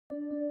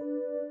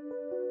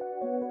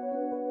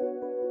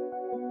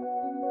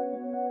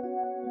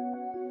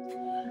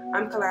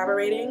I'm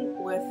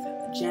collaborating with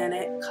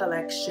Janet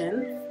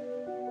Collection,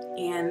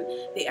 and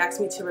they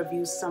asked me to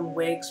review some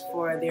wigs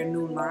for their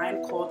new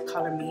line called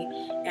Color Me,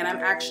 and I'm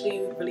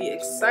actually really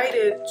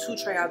excited to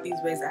try out these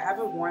wigs. I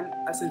haven't worn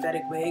a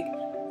synthetic wig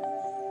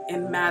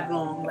in mad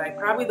long. Like,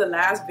 probably the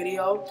last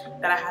video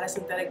that I had a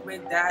synthetic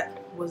wig, that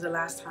was the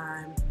last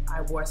time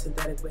I wore a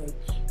synthetic wig.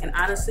 And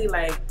honestly,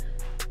 like,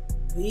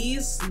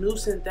 these new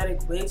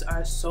synthetic wigs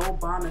are so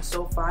bomb and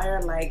so fire.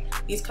 Like,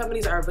 these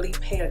companies are really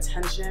paying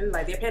attention.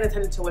 Like, they're paying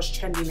attention to what's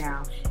trendy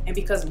now, and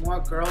because more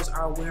girls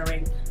are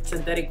wearing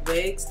synthetic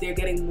wigs, they're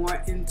getting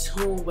more in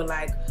tune with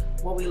like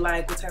what we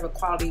like, what type of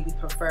quality we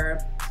prefer,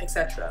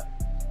 etc.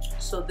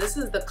 So this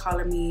is the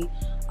Color Me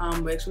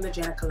wigs from the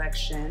Janet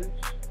Collection,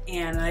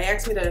 and they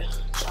asked me to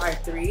try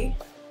 3.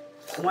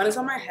 One is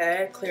on my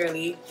head,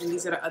 clearly, and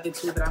these are the other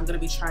 2 that I'm going to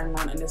be trying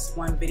on in this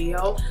one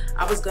video.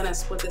 I was going to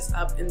split this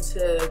up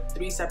into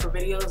 3 separate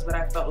videos, but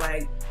I felt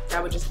like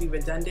that would just be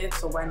redundant,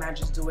 so why not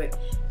just do it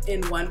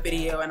in one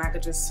video and I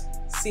could just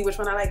see which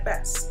one I like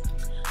best.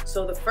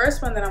 So the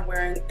first one that I'm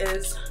wearing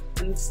is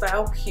in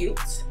style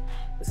Cute.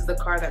 This is the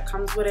card that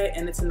comes with it,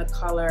 and it's in the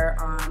color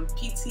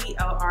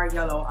PTLR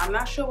Yellow. I'm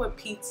not sure what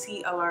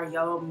PTLR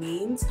Yellow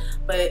means,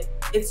 but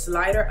it's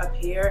lighter up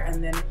here,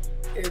 and then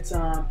it's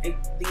the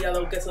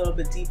yellow gets a little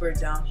bit deeper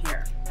down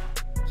here.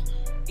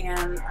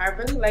 And I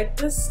really like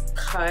this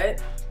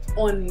cut.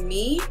 On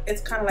me,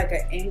 it's kind of like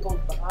an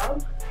angled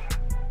bob.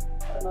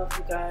 I don't know if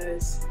you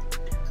guys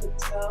could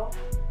tell.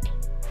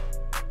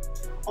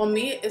 On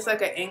me, it's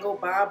like an angled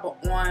bob, but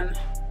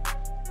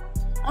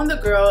on the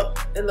girl,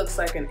 it looks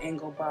like an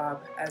angled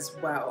bob as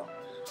well.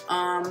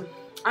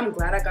 I'm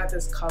glad I got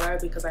this color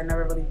because I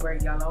never really wear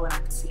yellow, and I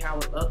can see how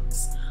it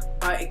looks.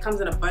 But it comes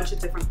in a bunch of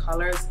different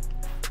colors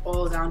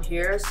all down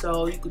here,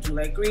 so you could do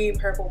like green,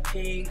 purple,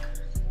 pink,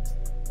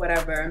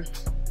 whatever.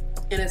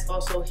 And it's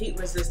also heat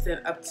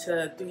resistant up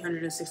to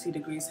 360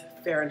 degrees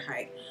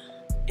Fahrenheit.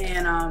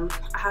 And I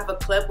have a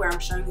clip where I'm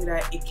showing you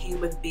that it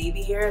came with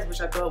baby hairs, which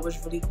I thought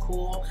was really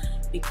cool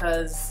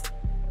because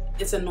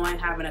it's annoying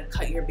having to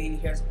cut your baby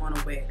hairs on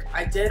a wig.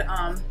 I did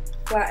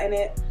flatten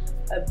it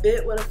a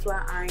bit with a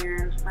flat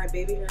iron. My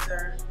baby hairs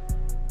are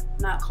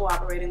not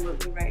cooperating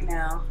with me right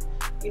now.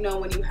 You know,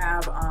 when you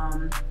have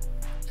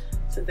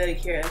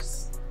synthetic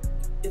hairs,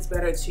 it's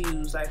better to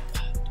use like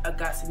a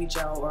Got2b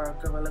gel or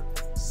a Gorilla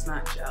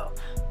Snot gel.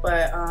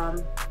 But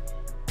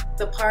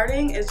the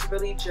parting is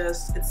really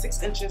just, it's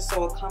 6 inches,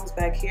 so it comes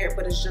back here,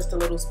 but it's just a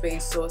little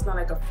space, so it's not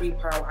like a free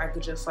part where I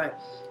could just like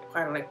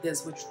part it like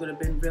this, which would have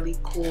been really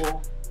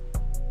cool.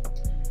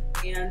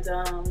 And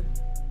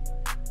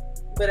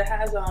but it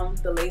has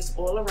the lace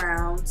all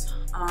around.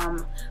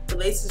 The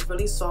lace is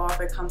really soft.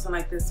 It comes in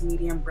like this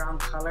medium brown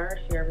color.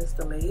 Here is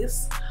the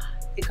lace.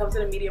 It comes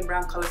in a medium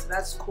brown color, so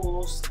that's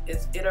cool.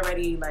 It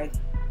already like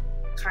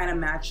kind of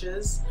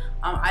matches.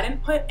 I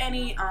didn't put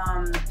any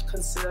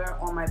concealer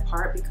on my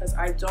part because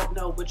I don't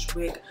know which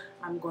wig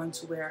I'm going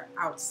to wear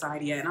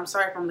outside yet. And I'm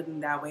sorry if I'm looking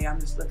that way. I'm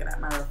just looking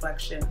at my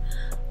reflection.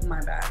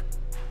 My bad.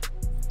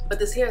 But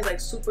this hair is like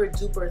super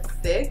duper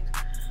thick.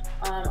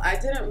 I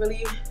didn't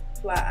really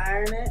flat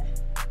iron it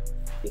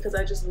because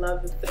I just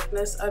love the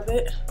thickness of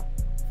it.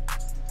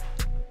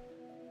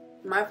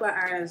 My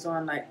flat iron is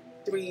on like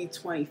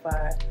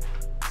 325.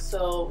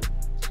 So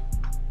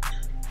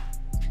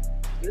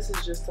this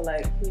is just to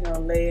like, you know,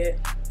 lay it.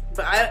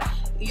 But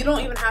you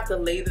don't even have to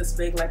lay this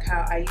big like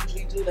how I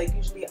usually do. Like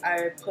usually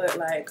I put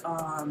like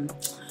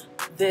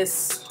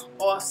this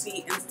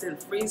Aussie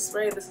instant freeze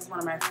spray. This is one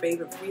of my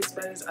favorite freeze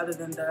sprays other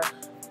than the,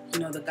 you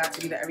know, the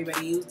Got2b that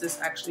everybody uses. This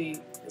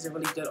actually is a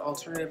really good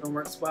alternative and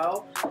works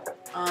well.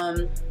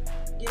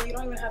 Yeah, you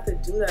don't even have to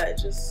do that.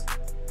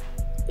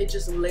 It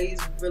just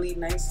lays really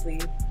nicely.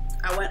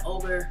 I went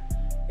over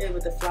it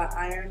with the flat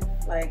iron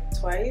like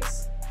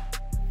twice,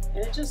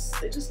 and it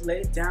just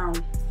laid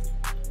down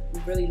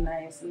really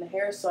nice. And the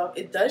hair is soft.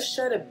 It does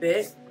shed a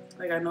bit.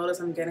 Like I notice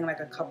I'm getting like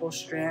a couple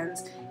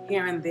strands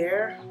here and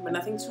there, but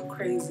nothing too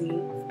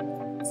crazy.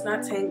 It's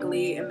not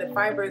tangly, and the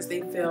fibers,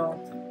 they feel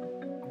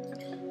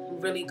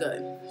really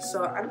good.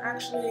 So I'm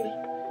actually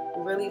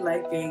really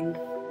liking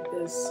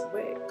this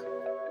wig.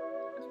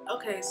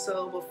 Okay,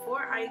 so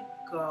before I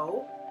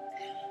go,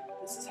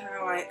 this is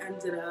how I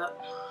ended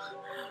up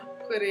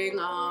putting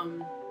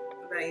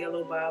that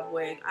yellow bob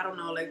wig. I don't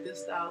know, like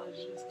this style is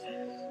just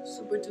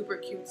super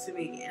duper cute to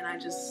me, and I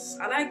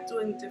like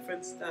doing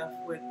different stuff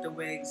with the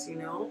wigs, you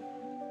know,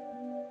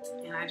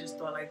 and I just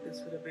thought like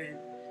this would have been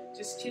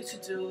just cute to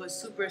do. It's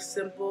super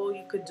simple.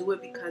 You could do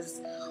it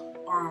because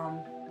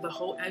the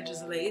whole edge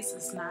is lace.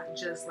 It's not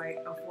just like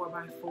a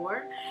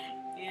 4x4,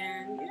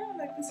 and yeah,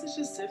 like this is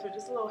just different,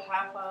 just a little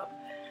half up,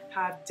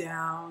 half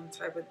down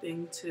type of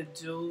thing to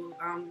do.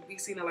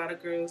 We've seen a lot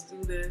of girls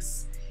do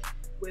this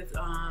with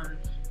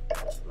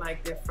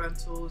like their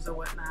frontals or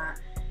whatnot,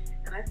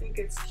 and I think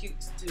it's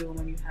cute to do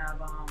when you have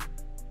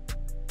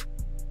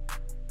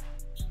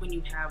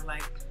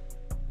like,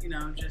 you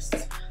know, just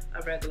a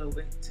regular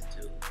wig to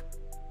do.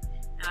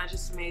 and I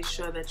just made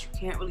sure that you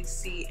can't really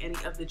see any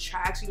of the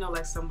tracks. You know,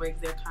 like some wigs,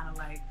 they're kind of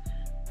like,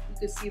 you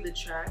can see the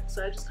track.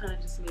 So I just kind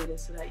of just made it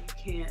so that you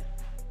can't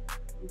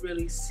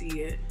really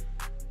see it.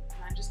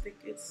 And I just think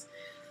it's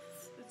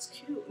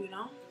cute, you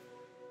know?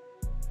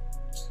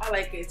 I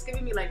like it. It's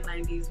giving me like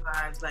 90s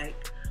vibes,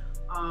 like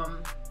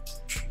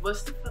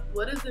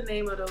what is the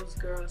name of those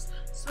girls?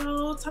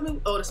 So tell me.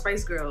 Oh, the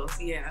Spice Girls.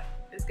 Yeah,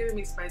 it's giving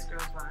me Spice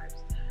Girls vibes.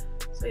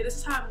 So yeah, this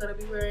is how I'm gonna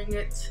be wearing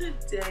it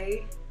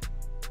today.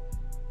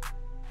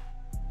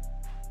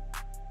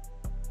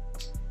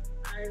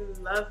 I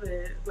love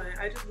it. Like,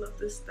 I just love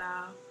this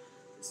style.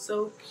 It's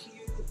so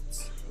cute.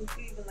 You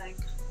can even like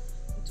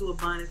do a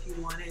bun if you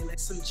want it, like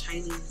some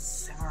Chinese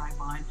samurai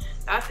bun.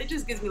 It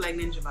just gives me like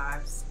ninja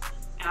vibes.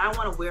 And I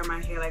want to wear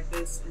my hair like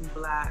this in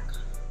black.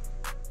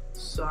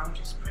 So I'm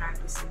just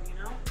practicing, you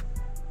know?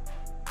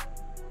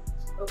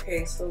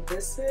 Okay, so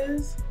this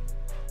is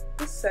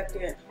the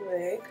second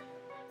wig.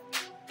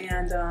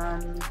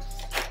 And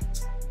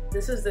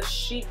this is the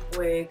chic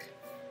wig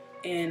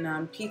in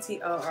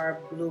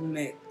PTLR blue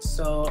mix.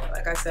 So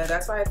like I said,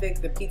 that's why I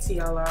think the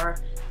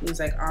PTLR means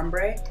like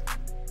ombre,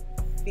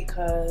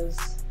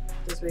 because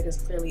this wig is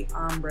clearly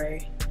ombre.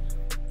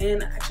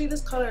 And actually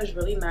this color is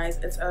really nice.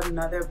 It's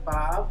another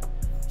bob,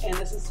 and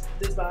this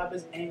bob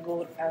is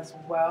angled as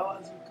well,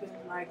 as you can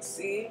like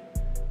see.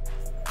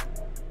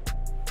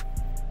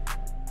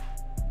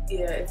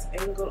 Yeah, it's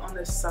angled on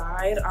the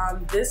side.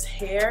 This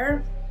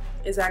hair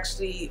is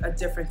actually a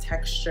different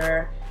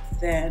texture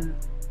than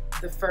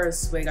the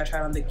first wig I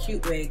tried on, the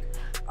cute wig.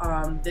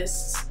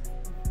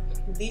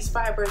 These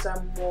fibers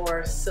are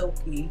more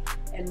silky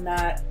and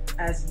not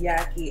as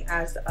yucky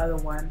as the other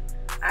one.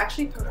 I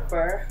actually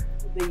prefer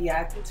the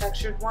yucky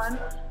textured one.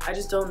 I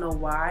just don't know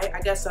why.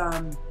 I guess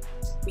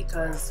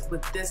because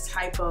with this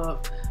type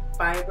of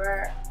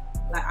fiber,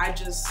 like I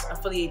just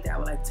affiliate that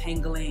with like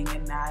tangling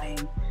and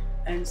knotting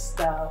and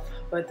stuff.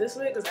 But this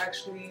wig is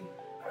actually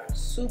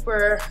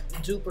super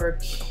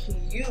duper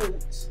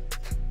cute.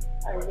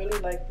 I really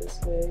like this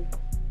wig.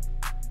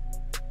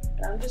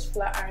 And I'm just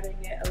flat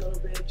ironing it a little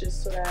bit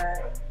just so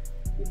that,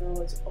 you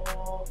know, it's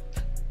all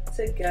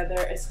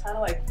together. It's kind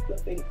of like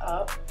flipping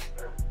up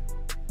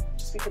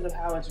just because of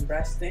how it's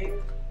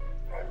resting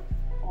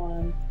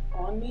on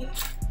me.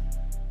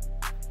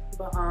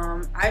 But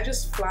I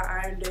just flat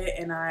ironed it,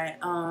 and I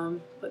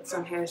put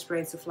some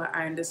hairspray to flat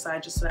iron this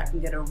side just so that I can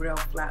get a real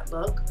flat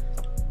look.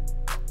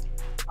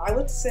 I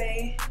would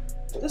say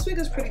this wig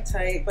is pretty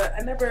tight, but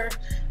I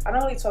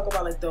don't really talk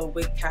about like the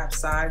wig cap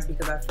size,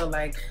 because I feel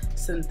like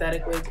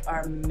synthetic wigs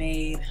are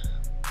made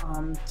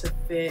to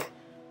fit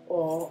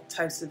all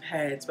types of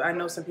heads. But I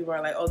know some people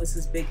are like, oh, this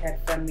is big head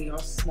friendly or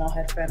small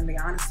head friendly.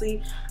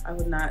 Honestly, I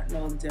would not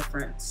know the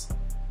difference.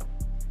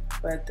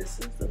 But this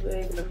is the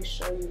wig. Let me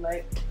show you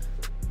like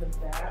the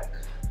back.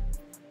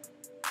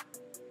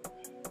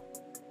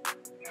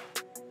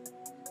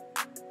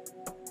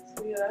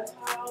 So yeah, that's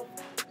how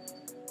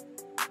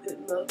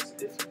it looks,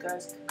 if you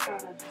guys can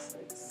kind of just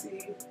like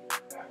see.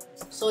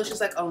 So it's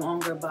just like a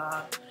longer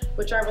bob,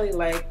 which I really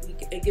like.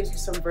 It gives you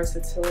some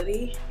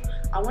versatility.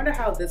 I wonder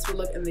how this would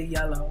look in the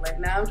yellow. Like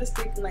now I'm just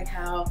thinking like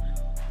how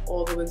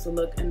all the wigs would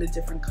look in the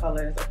different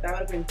colors. Like that would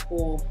have been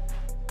cool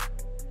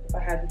if I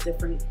had the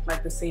different,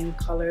 like the same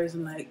colors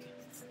and like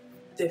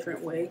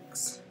different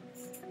wigs.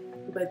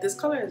 But this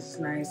color is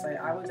nice. Like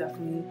I would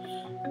definitely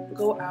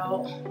go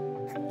out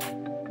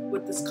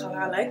with this color.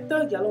 I like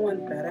the yellow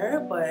one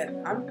better, but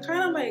I'm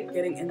kind of like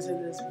getting into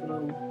this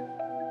blue.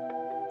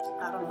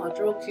 I don't know, it's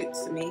real cute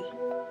to me.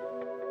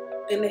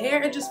 In the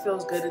hair, it just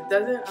feels good. It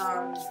doesn't,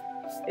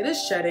 it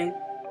is shedding,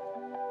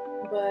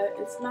 but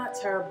it's not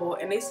terrible.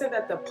 And they said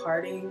that the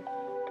parting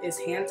is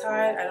hand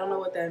tied. I don't know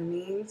what that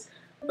means,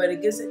 but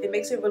it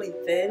makes it really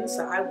thin.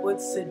 So I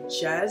would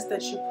suggest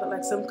that you put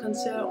like some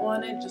concealer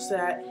on it, just so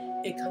that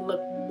it can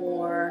look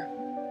more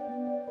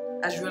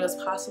as real as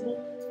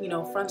possible, you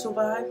know, frontal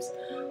vibes.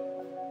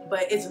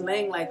 But it's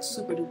laying like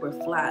super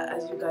duper flat,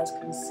 as you guys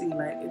can see.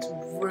 Like it's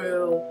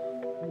real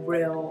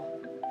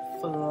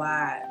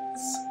flat,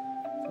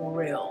 for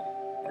real.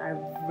 And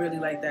I really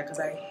like that, because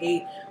I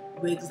hate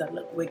wigs that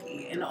look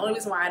wiggy. And the only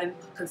reason why I didn't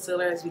put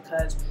concealer is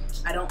because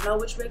I don't know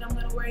which wig I'm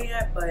gonna wear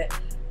yet, but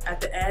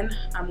at the end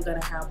I'm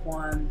gonna have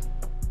one,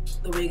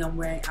 the wig I'm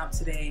wearing out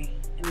today,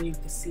 and then you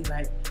can see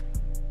like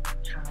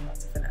how I'm about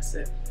to finesse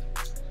it.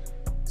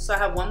 So I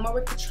have one more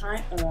wig to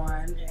try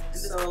on.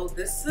 So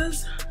this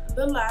is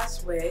the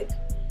last wig,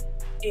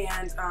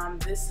 and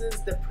this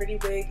is the pretty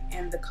wig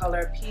in the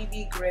color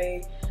PB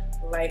Gray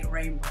Light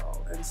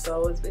Rainbow. And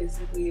so it's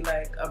basically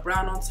like a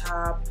brown on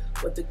top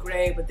with the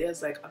gray, but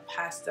there's like a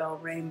pastel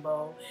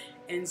rainbow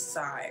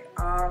inside.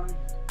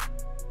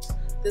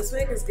 This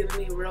wig is giving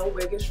me real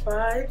wiggish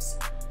vibes.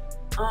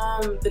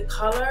 The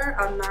color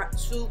I'm not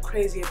too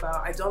crazy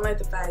about. I don't like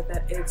the fact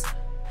that it's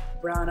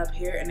brown up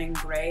here and then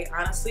gray.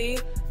 Honestly,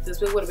 this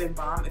wig would have been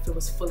bomb if it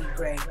was fully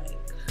gray, like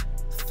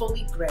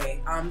fully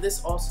gray. This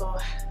hair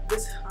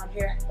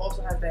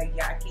also has that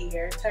yucky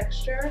hair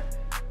texture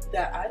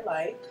that I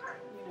like,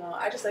 You know,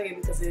 I just like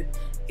it because it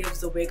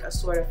gives the wig a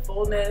sort of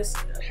fullness.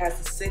 It has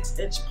a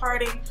 6-inch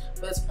parting,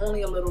 but it's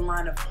only a little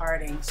line of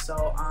parting.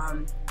 So,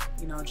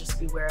 you know, just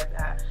beware of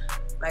that.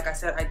 Like I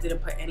said, I didn't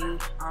put any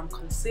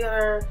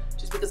concealer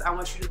just because I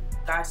want you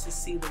guys to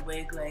see the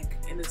wig like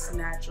in its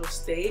natural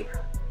state.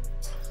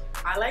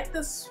 I like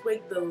this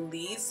wig the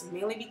least,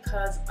 mainly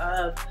because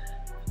of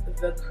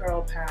the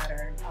curl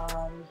pattern.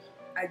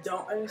 I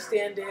don't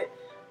understand it.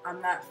 I'm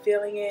not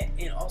feeling it,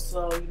 and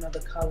also, you know,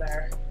 the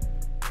color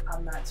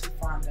I'm not too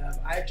fond of.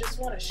 I just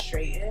want to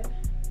straighten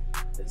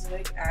this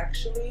wig,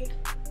 actually,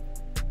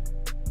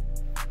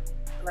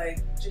 like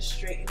just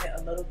straighten it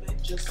a little bit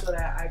just so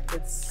that I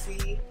could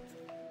see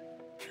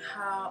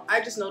how, I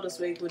just know this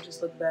wig would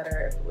just look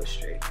better if it was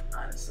straight,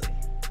 honestly.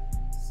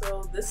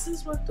 So this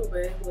is what the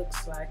wig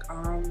looks like.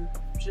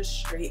 Just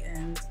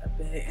straightened a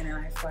bit, and then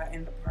I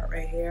flattened the part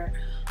right here.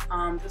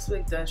 This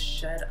wig does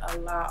shed a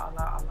lot.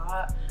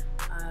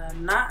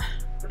 I'm not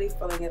really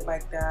feeling it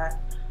like that,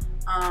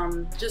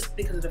 just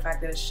because of the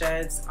fact that it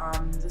sheds.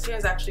 This hair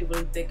is actually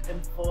really thick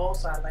and full,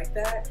 so I like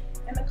that.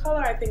 And the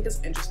color I think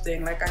is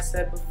interesting. Like I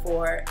said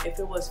before, if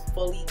it was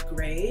fully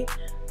gray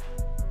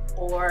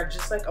or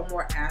just like a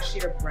more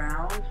ashier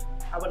brown,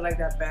 I would like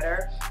that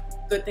better.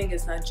 Good thing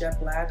it's not jet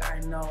black. I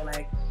know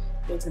like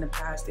wigs in the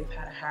past, they've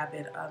had a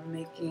habit of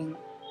making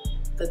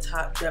the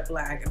top jet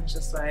black, and it's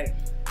just like,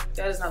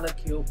 that does not look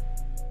cute.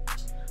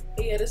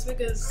 But yeah, this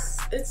wig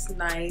it's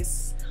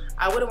nice.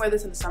 I wouldn't wear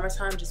this in the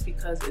summertime just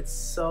because it's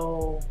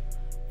so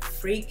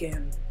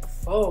freaking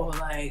full.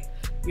 Like,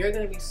 you're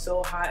gonna be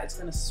so hot, it's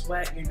gonna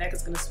sweat, your neck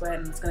is gonna sweat,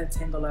 and it's gonna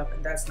tangle up,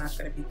 and that's not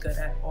gonna be good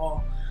at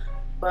all.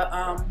 But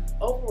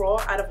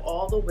overall, out of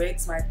all the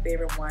wigs, my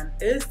favorite one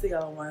is the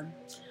yellow one.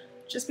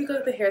 Just because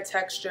of the hair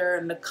texture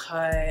and the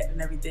cut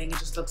and everything, it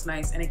just looks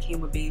nice, and it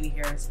came with baby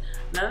hairs.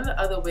 None of the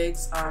other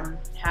wigs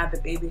had the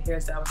baby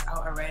hairs that was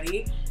out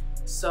already,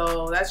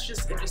 so that's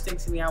just interesting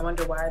to me. I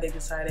wonder why they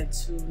decided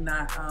to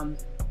not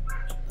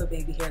put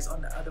baby hairs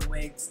on the other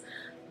wigs.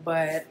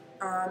 But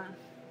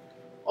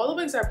all the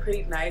wigs are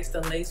pretty nice.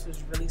 The lace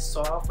was really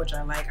soft, which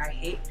I like. I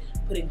hate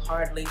putting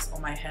hard lace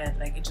on my head.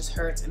 Like, it just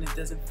hurts and it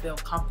doesn't feel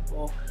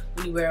comfortable.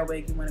 When you wear a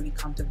wig, you want to be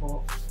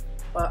comfortable.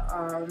 But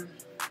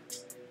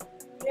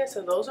yeah,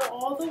 so those are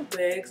all the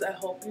wigs. I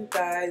hope you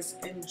guys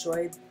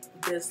enjoyed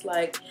this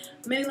like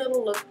mini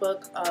little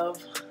lookbook of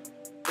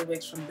the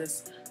wigs from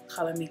this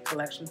Color Me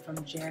collection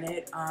from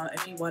Janet.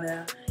 If you want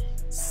to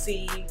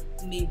see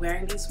me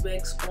wearing these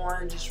wigs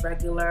on just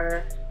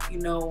regular, you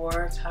know,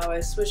 or how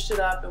I switched it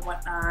up and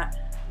whatnot,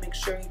 make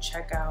sure you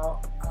check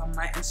out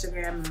my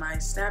Instagram and my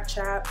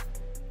Snapchat.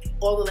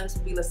 All the links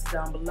will be listed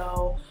down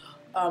below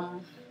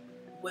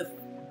with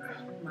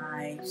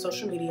my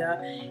social media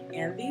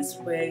and these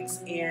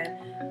wigs,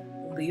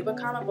 and leave a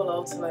comment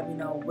below to let me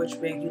know which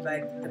wig you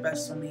like the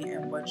best on me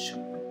and which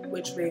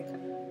wig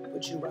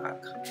would you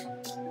rock.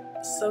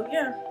 So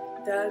yeah,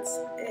 that's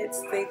it.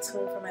 Stay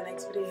tuned for my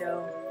next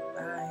video.